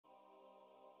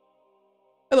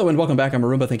Hello and welcome back, I'm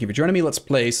Arumba, thank you for joining me. Let's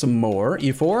play some more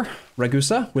EU4,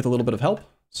 Ragusa, with a little bit of help.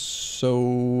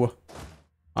 So,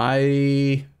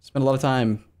 I spent a lot of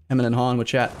time hemming and hawing with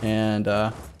chat, and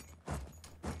I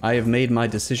have made my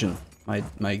decision,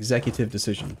 my executive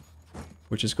decision,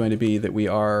 which is going to be that we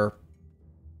are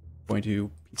going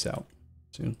to peace out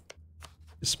soon.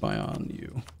 Just spy on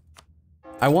you.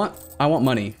 I want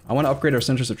money. I want to upgrade our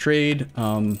centers of trade. I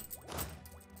want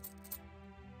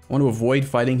to avoid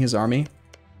fighting his army.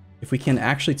 If we can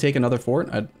actually take another fort,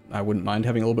 I wouldn't mind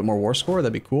having a little bit more war score.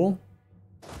 That'd be cool.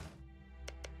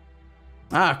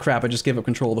 Ah, crap. I just gave up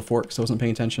control of the fort because I wasn't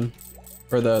paying attention.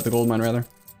 Or the gold mine, rather.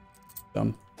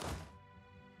 Dumb.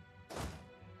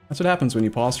 That's what happens when you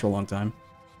pause for a long time.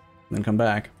 And then come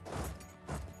back.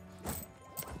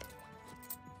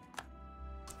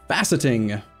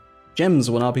 Faceting. Gems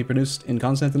will now be produced in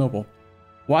Constantinople.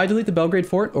 Why delete the Belgrade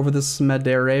fort over the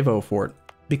Smederevo fort?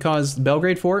 Because the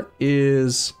Belgrade fort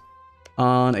is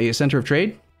on a center of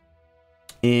trade,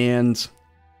 and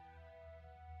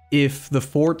if the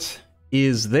fort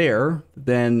is there,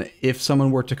 then if someone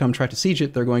were to come try to siege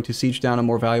it, they're going to siege down a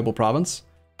more valuable province.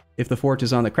 If the fort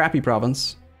is on the crappy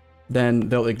province, then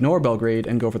they'll ignore Belgrade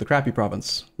and go for the crappy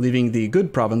province, leaving the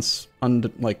good province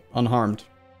unharmed.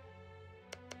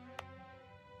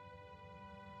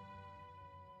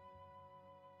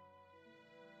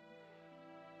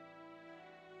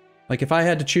 Like, if I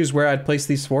had to choose where I'd place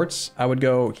these forts, I would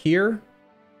go here.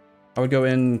 I would go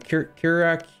in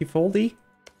Kirakifoldi,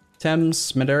 Thames,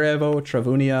 Smederevo,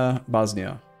 Travunia,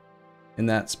 Bosnia. In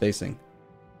that spacing.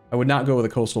 I would not go with a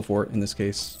coastal fort in this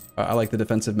case. I like the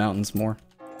defensive mountains more.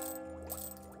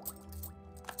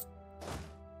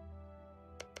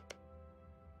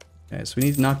 Okay, so we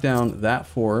need to knock down that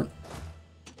fort.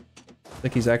 I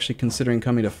think he's actually considering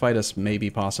coming to fight us, maybe,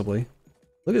 possibly.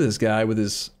 Look at this guy with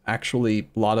his actually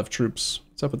lot of troops.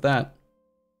 What's up with that?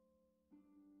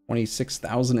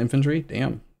 26,000 infantry?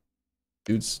 Damn.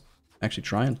 Dude's actually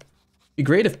trying. Be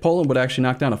great if Poland would actually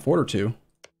knock down a fort or two.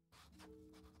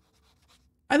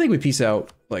 I think we peace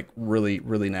out, like,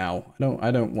 really now. I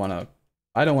don't want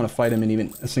to fight him in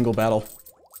even a single battle.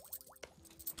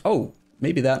 Oh,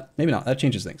 maybe not. That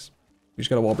changes things. We just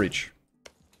got a wall breach.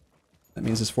 That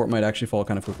means this fort might actually fall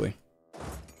kind of quickly.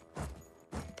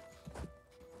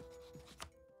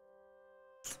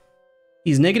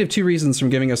 He's -2 reasons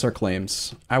from giving us our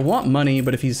claims. I want money,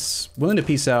 but if he's willing to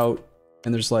peace out,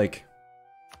 and there's like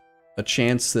a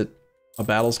chance that a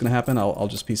battle's gonna happen, I'll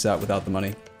just peace out without the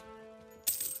money.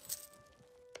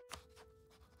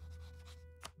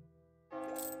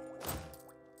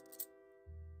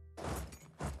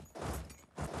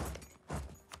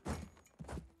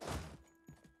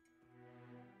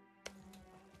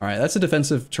 Alright, that's a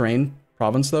defensive terrain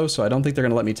province though, so I don't think they're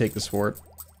gonna let me take this fort.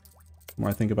 The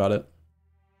more I think about it.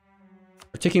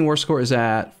 Our ticking war score is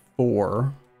at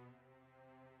 4.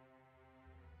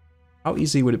 How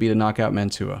easy would it be to knock out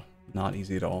Mantua? Not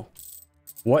easy at all.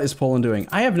 What is Poland doing?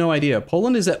 I have no idea.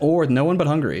 Poland is at war with no one but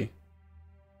Hungary.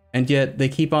 And yet they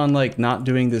keep on, like, not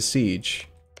doing this siege.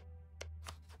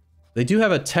 They do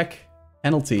have a tech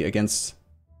penalty against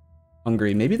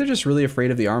Hungary. Maybe they're just really afraid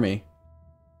of the army.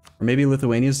 Or maybe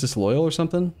Lithuania's disloyal or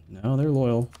something? No, they're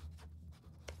loyal.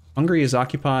 Hungary has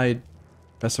occupied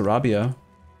Bessarabia.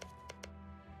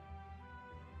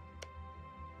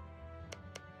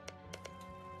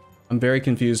 I'm very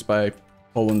confused by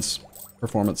Poland's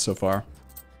performance so far.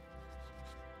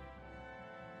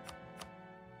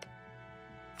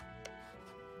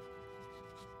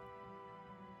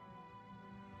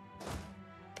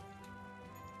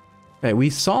 Okay, we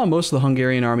saw most of the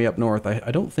Hungarian army up north.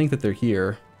 I don't think that they're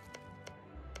here.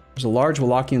 There's a large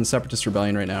Wallachian separatist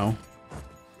rebellion right now.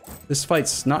 This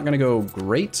fight's not going to go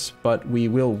great, but we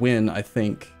will win, I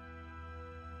think.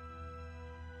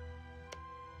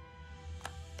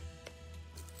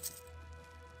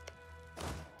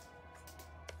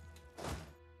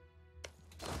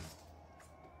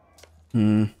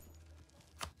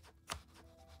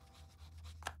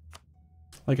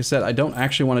 Like I said, I don't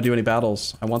actually want to do any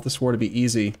battles. I want this war to be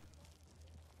easy.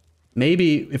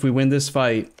 Maybe if we win this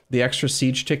fight, the extra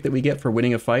siege tick that we get for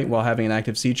winning a fight while having an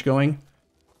active siege going,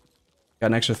 got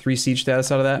an extra 3 siege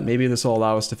status out of that. Maybe this will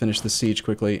allow us to finish the siege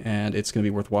quickly, and it's going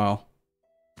to be worthwhile.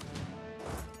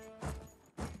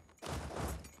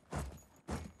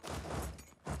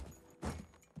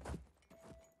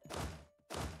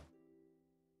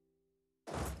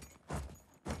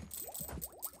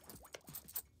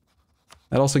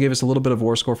 That also gave us a little bit of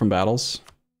war score from battles.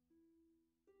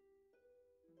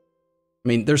 I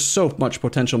mean, there's so much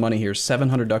potential money here.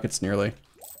 700 ducats nearly.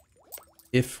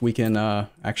 If we can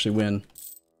actually win.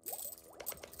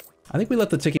 I think we let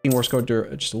the ticking war score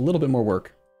do just a little bit more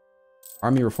work.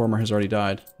 Army reformer has already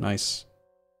died. Nice.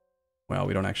 Well,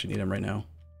 we don't actually need him right now.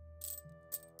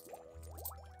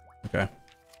 Okay.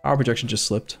 Power projection just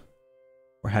slipped.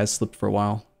 Or has slipped for a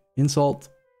while. Insult.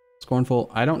 Scornful.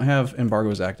 I don't have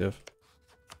embargoes active.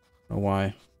 I don't know why.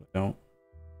 I don't.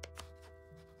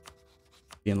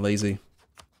 Being lazy.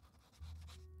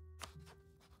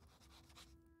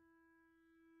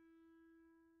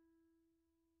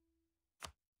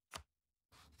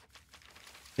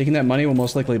 Taking that money will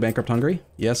most likely bankrupt Hungary.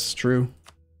 Yes, true.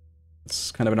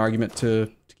 It's kind of an argument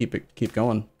to keep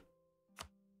going.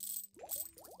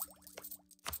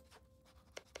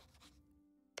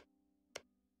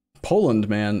 Poland,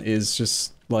 man, is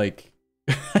just like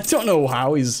I don't know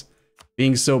how he's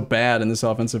being so bad in this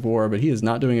offensive war, but he is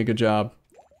not doing a good job.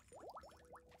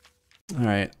 All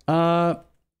right,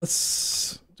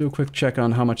 let's do a quick check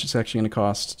on how much it's actually going to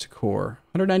cost to core.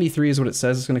 193 is what it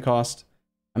says it's going to cost.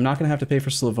 I'm not going to have to pay for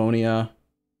Slavonia.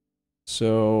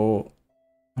 So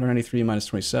 193 minus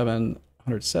 27,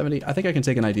 170. I think I can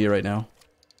take an idea right now.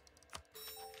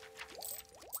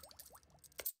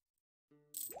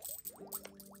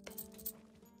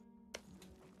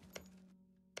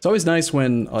 It's always nice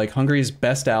when like Hungary's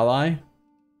best ally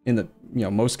in the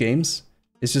most games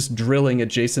is just drilling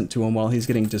adjacent to him while he's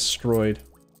getting destroyed.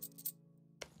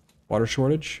 Water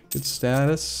shortage, good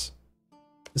status.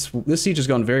 This siege has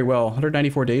gone very well.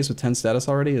 194 days with 10 status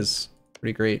already is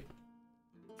pretty great.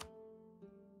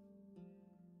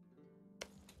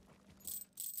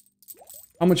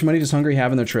 How much money does Hungary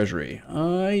have in their treasury?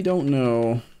 I don't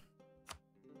know.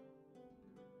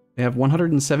 They have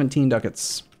 117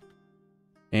 ducats.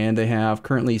 And they have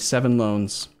currently 7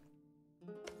 loans.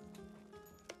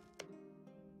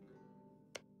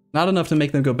 Not enough to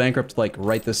make them go bankrupt like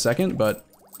right this second, but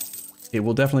it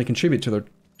will definitely contribute to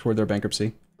toward their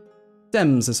bankruptcy.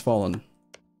 Thames has fallen.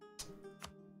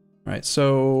 Alright,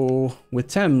 so with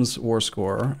Thames war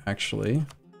score, actually,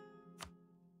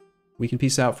 we can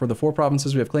peace out for the 4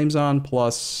 provinces we have claims on,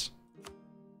 plus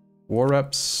war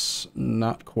reps,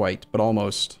 not quite, but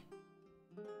almost.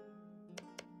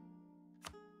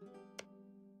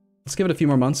 Let's give it a few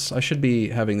more months. I should be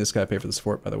having this guy pay for this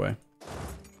fort, by the way.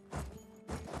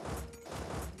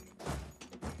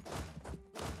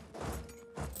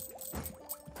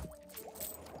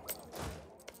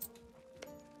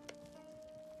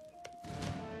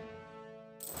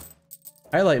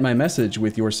 Highlight my message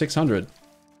with your 600.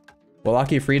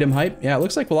 Wallachia freedom hype? Yeah, it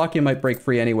looks like Wallachia might break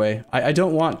free anyway. I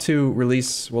don't want to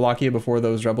release Wallachia before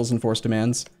those rebels enforce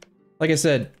demands. Like I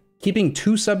said, keeping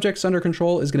 2 subjects under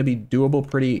control is going to be doable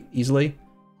pretty easily.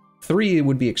 3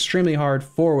 would be extremely hard.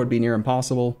 4 would be near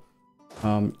impossible.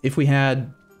 If we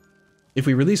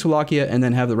release Wallachia and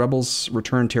then have the rebels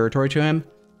return territory to him,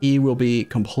 he will be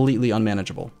completely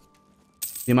unmanageable.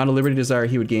 The amount of liberty desire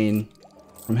he would gain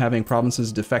from having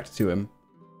provinces defect to him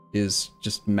is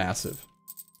just massive.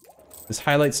 This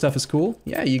highlight stuff is cool.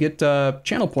 Yeah, you get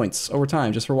channel points over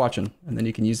time just for watching, and then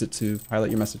you can use it to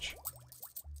highlight your message.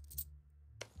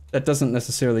 That doesn't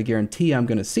necessarily guarantee I'm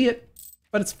going to see it,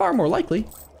 but it's far more likely.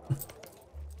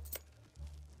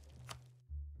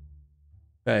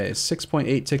 Okay,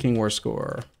 6.8 ticking war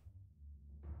score.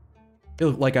 I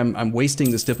feel like I'm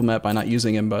wasting this diplomat by not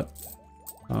using him, but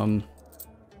new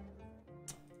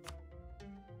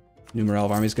morale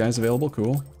of armies guys available,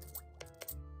 cool.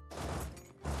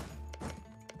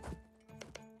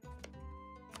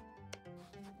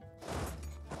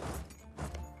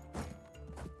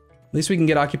 At least we can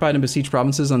get occupied and besieged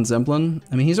provinces on Zemplin.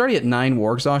 I mean, he's already at 9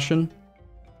 war exhaustion.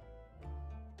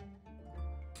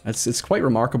 It's quite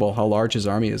remarkable how large his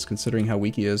army is, considering how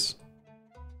weak he is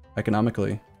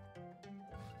economically.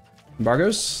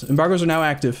 Embargoes? Embargoes are now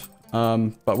active,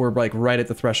 but we're like right at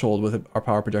the threshold with our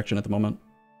power projection at the moment.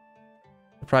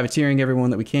 We're privateering everyone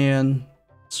that we can.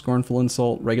 Scornful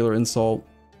insult, regular insult.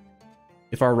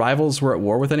 If our rivals were at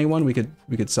war with anyone, we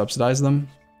could subsidize them.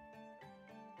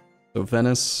 So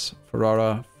Venice,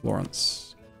 Ferrara,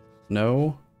 Florence.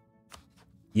 No.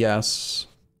 Yes.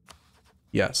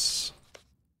 Yes.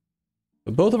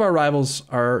 But both of our rivals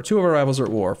are, 2 of our rivals are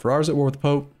at war. Ferrara's at war with the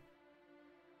Pope.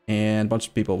 And a bunch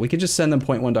of people. We could just send them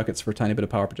 0.1 ducats for a tiny bit of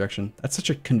power projection. That's such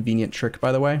a convenient trick,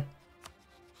 by the way.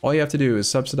 All you have to do is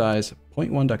subsidize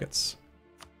 0.1 ducats.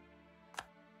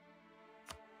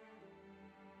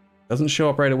 Doesn't show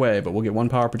up right away, but we'll get 1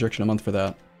 power projection a month for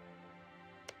that.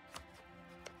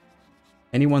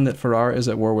 Anyone that Ferrara is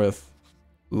at war with,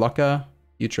 Lucca,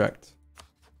 Utrecht.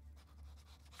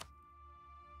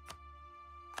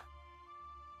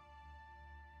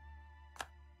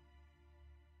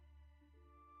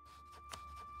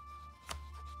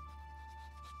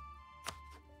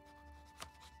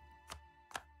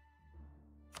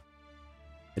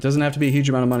 It doesn't have to be a huge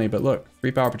amount of money, but look, 3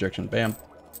 power projection, bam.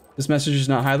 This message is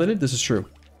not highlighted, this is true.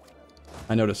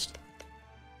 I noticed.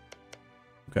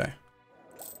 Okay.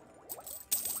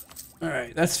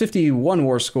 Alright, that's 51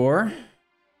 war score.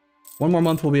 One more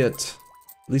month we'll be at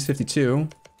least 52.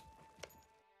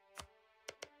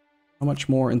 How much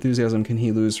more enthusiasm can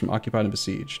he lose from occupied and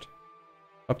besieged?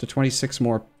 Up to 26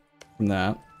 more from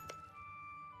that.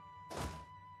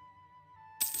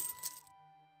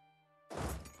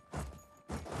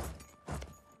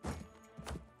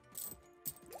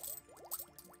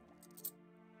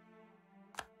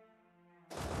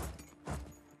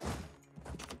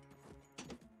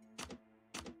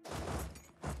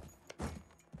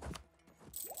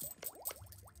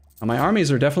 My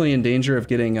armies are definitely in danger of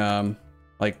getting,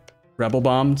 like, rebel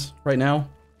bombed right now.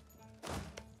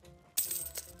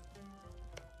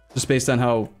 Just based on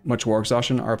how much war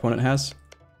exhaustion our opponent has.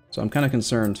 So I'm kind of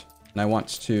concerned, and I want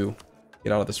to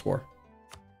get out of this war.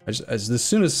 As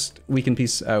soon as we can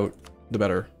peace out, the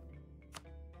better.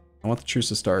 I want the truce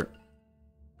to start.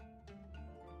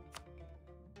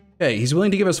 Okay, he's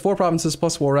willing to give us 4 provinces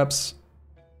plus war reps.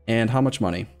 And how much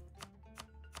money?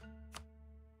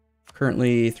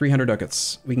 Currently 300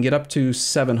 ducats. We can get up to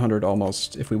 700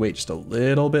 almost if we wait just a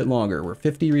little bit longer. We're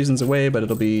 50 reasons away, but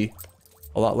it'll be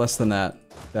a lot less than that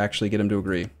to actually get him to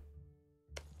agree.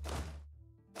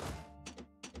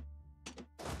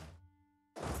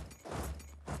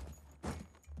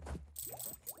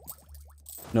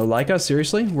 No Laika?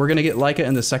 Seriously? We're going to get Laika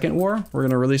in the second war. We're going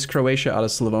to release Croatia out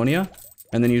of Slavonia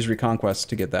and then use Reconquest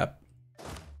to get that.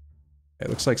 Okay, it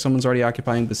looks like someone's already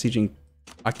occupying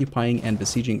and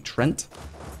besieging Trent.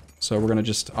 So we're gonna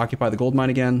just occupy the gold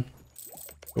mine again.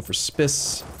 Go for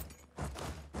Spiss.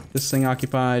 This thing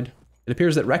occupied. It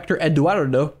appears that Rector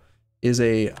Eduardo is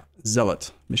a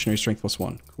zealot. Missionary strength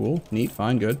 +1. Cool, neat,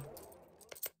 fine, good.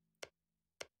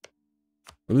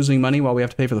 We're losing money while we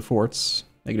have to pay for the forts.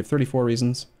 Negative 34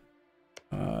 reasons.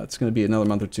 It's gonna be another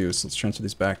month or two, so let's transfer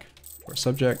these back to our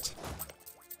subject.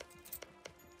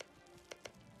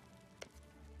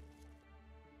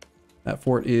 That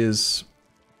fort is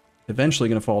eventually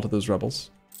going to fall to those rebels.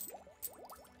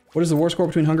 What is the war score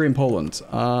between Hungary and Poland?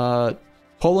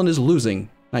 Poland is losing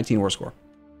 19 war score.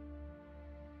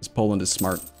 Because Poland is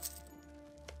smart.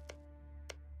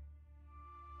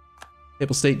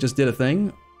 Papal State just did a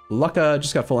thing. Lucca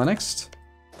just got full annexed.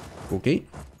 Okay.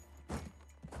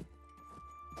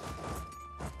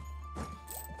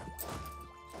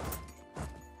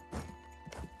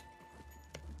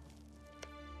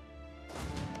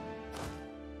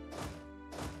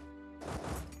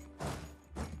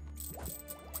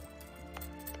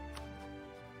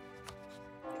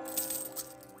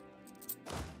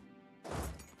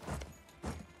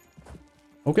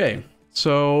 Okay,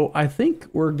 so I think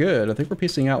we're good. I think we're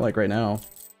piecing out like right now.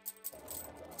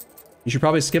 You should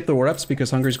probably skip the war ups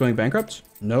because Hungary's going bankrupt?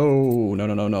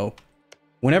 No.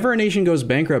 Whenever a nation goes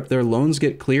bankrupt, their loans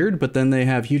get cleared, but then they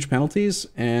have huge penalties,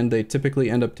 and they typically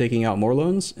end up taking out more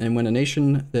loans. And when a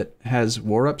nation that has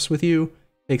war ups with you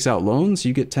takes out loans,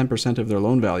 you get 10% of their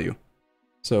loan value.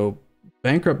 So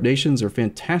bankrupt nations are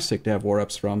fantastic to have war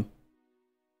ups from.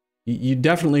 You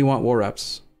definitely want war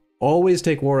ups. Always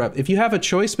take war rep. If you have a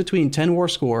choice between 10 war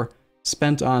score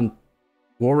spent on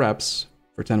war reps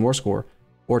for 10 war score,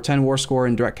 or 10 war score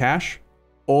in direct cash,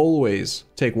 always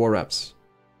take war reps.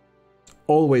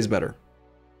 Always better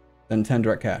than 10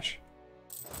 direct cash.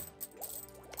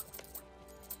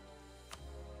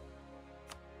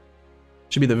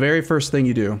 Should be the very first thing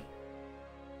you do.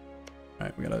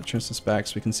 Alright, we gotta transfer this back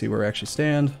so we can see where we actually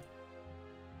stand.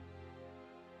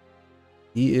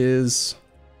 He is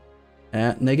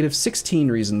at negative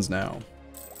 16 reasons now.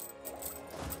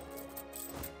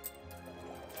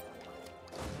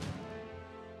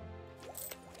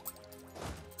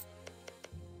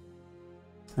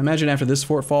 I imagine after this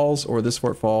fort falls, or this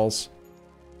fort falls,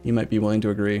 you might be willing to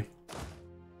agree.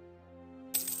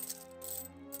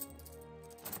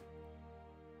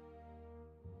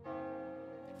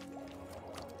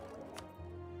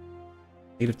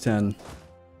 Negative 10.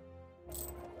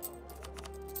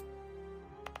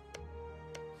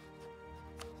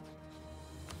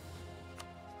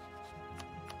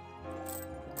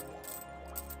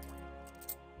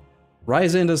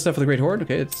 Rise in does stuff with the Great Horde.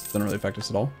 Okay, it doesn't really affect us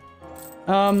at all.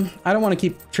 I don't want to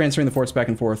keep transferring the forts back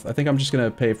and forth. I think I'm just going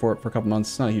to pay for it for a couple months.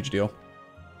 It's not a huge deal.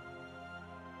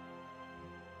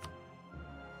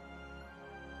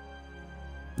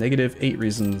 Negative 8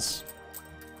 reasons.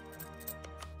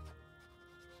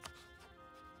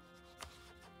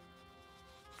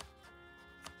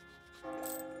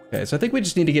 Okay, so I think we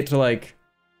just need to get to like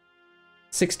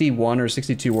 61 or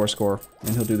 62 war score, and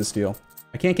he'll do this deal.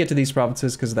 I can't get to these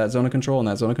provinces because of that zone of control and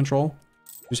that zone of control.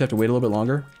 We just have to wait a little bit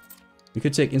longer. We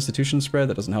could take institution spread,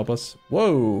 that doesn't help us.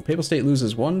 Whoa, Papal State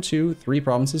loses 1, 2, 3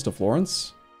 provinces to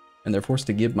Florence, and they're forced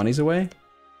to give monies away.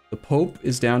 The Pope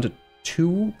is down to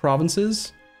 2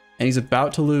 provinces, and he's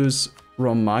about to lose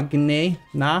Romagna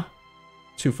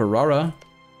to Ferrara.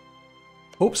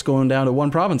 Pope's going down to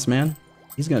 1 province, man.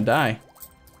 He's gonna die.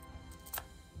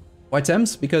 Why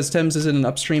Thames? Because Thames is in an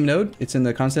upstream node. It's in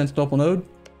the Constantinople node.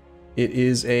 It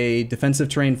is a defensive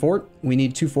terrain fort. We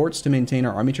need 2 forts to maintain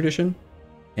our army tradition.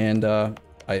 And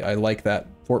I like that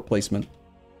fort placement.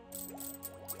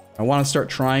 I want to start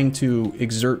trying to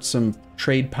exert some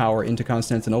trade power into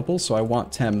Constantinople, so I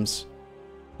want Thames.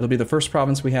 It'll be the first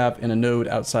province we have in a node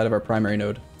outside of our primary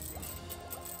node.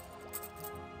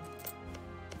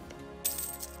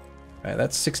 Alright,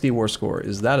 that's 60 war score.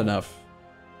 Is that enough?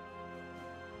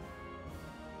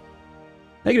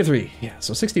 -3. Yeah,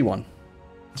 so 61.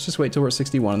 Let's just wait till we're at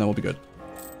 61 and then we'll be good.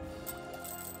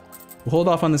 We'll hold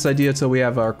off on this idea till we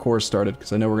have our cores started,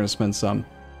 because I know we're going to spend some.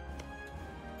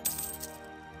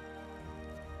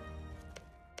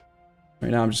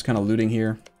 Right now I'm just kind of looting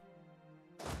here.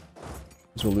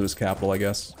 Because we'll loot his capital, I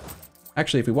guess.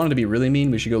 Actually, if we wanted to be really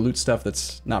mean, we should go loot stuff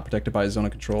that's not protected by a zone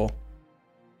of control.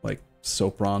 Like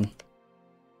Sopron.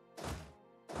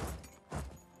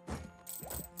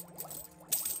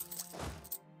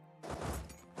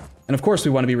 And of course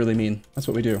we want to be really mean. That's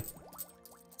what we do.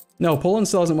 No, Poland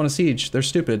still doesn't want to siege. They're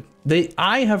stupid.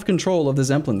 I have control of the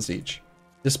Zemplin siege,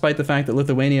 despite the fact that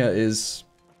Lithuania is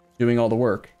doing all the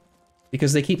work.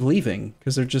 Because they keep leaving,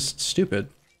 because they're just stupid.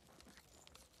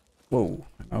 Whoa,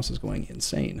 my mouse is going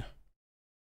insane.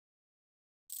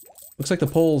 Looks like the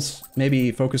Poles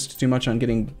maybe focused too much on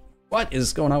getting... What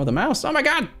is going on with the mouse? Oh my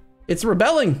god! It's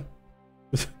rebelling!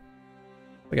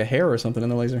 Like a hair or something in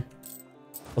the laser.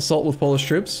 Assault with Polish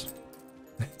troops.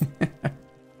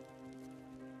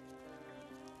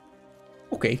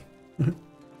 Okay.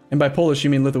 And by Polish, you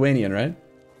mean Lithuanian, right?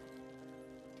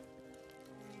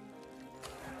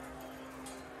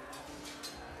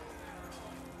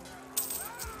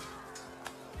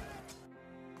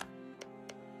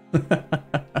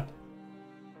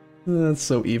 That's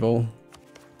so evil.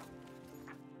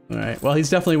 Alright, well, he's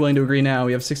definitely willing to agree now.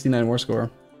 We have 69 war score.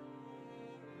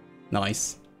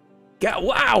 Nice. God,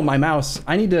 wow, my mouse.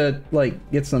 I need to,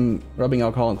 like, get some rubbing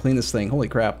alcohol and clean this thing. Holy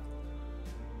crap.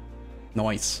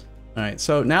 Nice. Alright,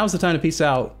 so now's the time to peace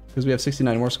out, because we have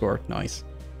 69 war score. Nice.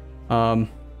 And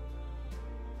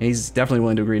he's definitely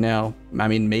willing to agree now. I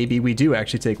mean, maybe we do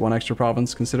actually take 1 extra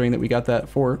province, considering that we got that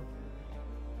fort.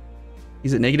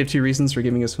 He's at -2 reasons for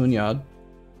giving us Hunyad.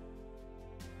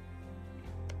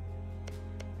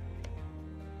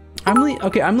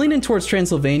 I'm leaning towards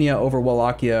Transylvania over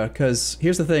Wallachia, because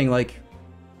here's the thing, like,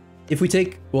 if we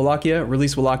take Wallachia,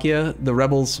 release Wallachia, the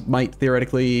rebels might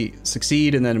theoretically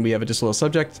succeed, and then we have a disloyal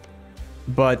subject.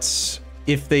 But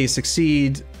if they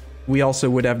succeed, we also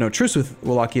would have no truce with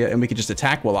Wallachia, and we could just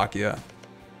attack Wallachia.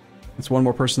 It's 1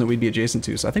 more person that we'd be adjacent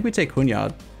to, so I think we take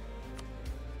Hunyad.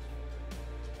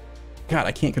 God,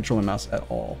 I can't control my mouse at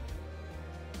all.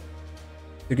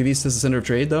 Turkey is the center of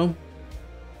trade, though.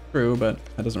 True, but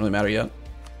that doesn't really matter yet.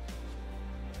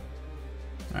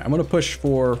 Alright, I'm gonna push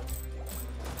for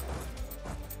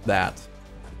that.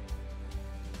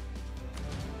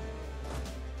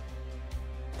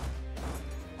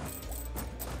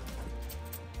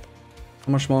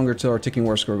 How much longer till our ticking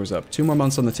war score goes up? 2 more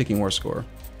months on the ticking war score.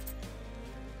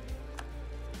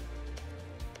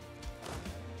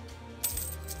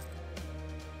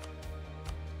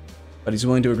 But he's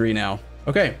willing to agree now.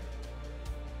 Okay.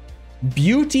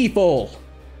 Beautiful!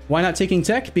 Why not taking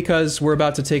tech? Because we're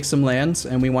about to take some lands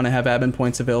and we want to have admin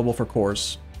points available for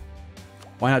cores.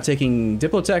 Why not taking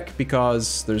Diplotech?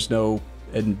 Because there's no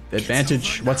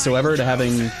advantage whatsoever to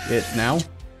having it now.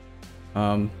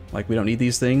 Like, we don't need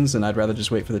these things, and I'd rather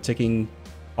just wait for the ticking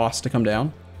cost to come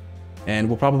down. And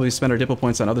we'll probably spend our Diplo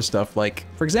points on other stuff. Like,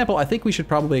 for example, I think we should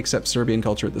probably accept Serbian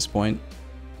culture at this point.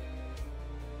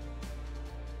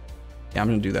 Yeah, I'm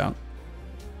gonna do that.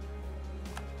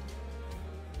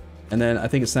 And then I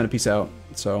think it's time to peace out,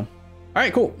 so. All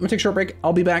right, cool. I'm gonna take a short break.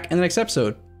 I'll be back in the next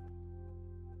episode.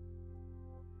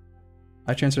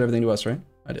 I transferred everything to us, right?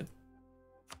 I did.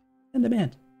 And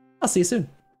demand. I'll see you soon.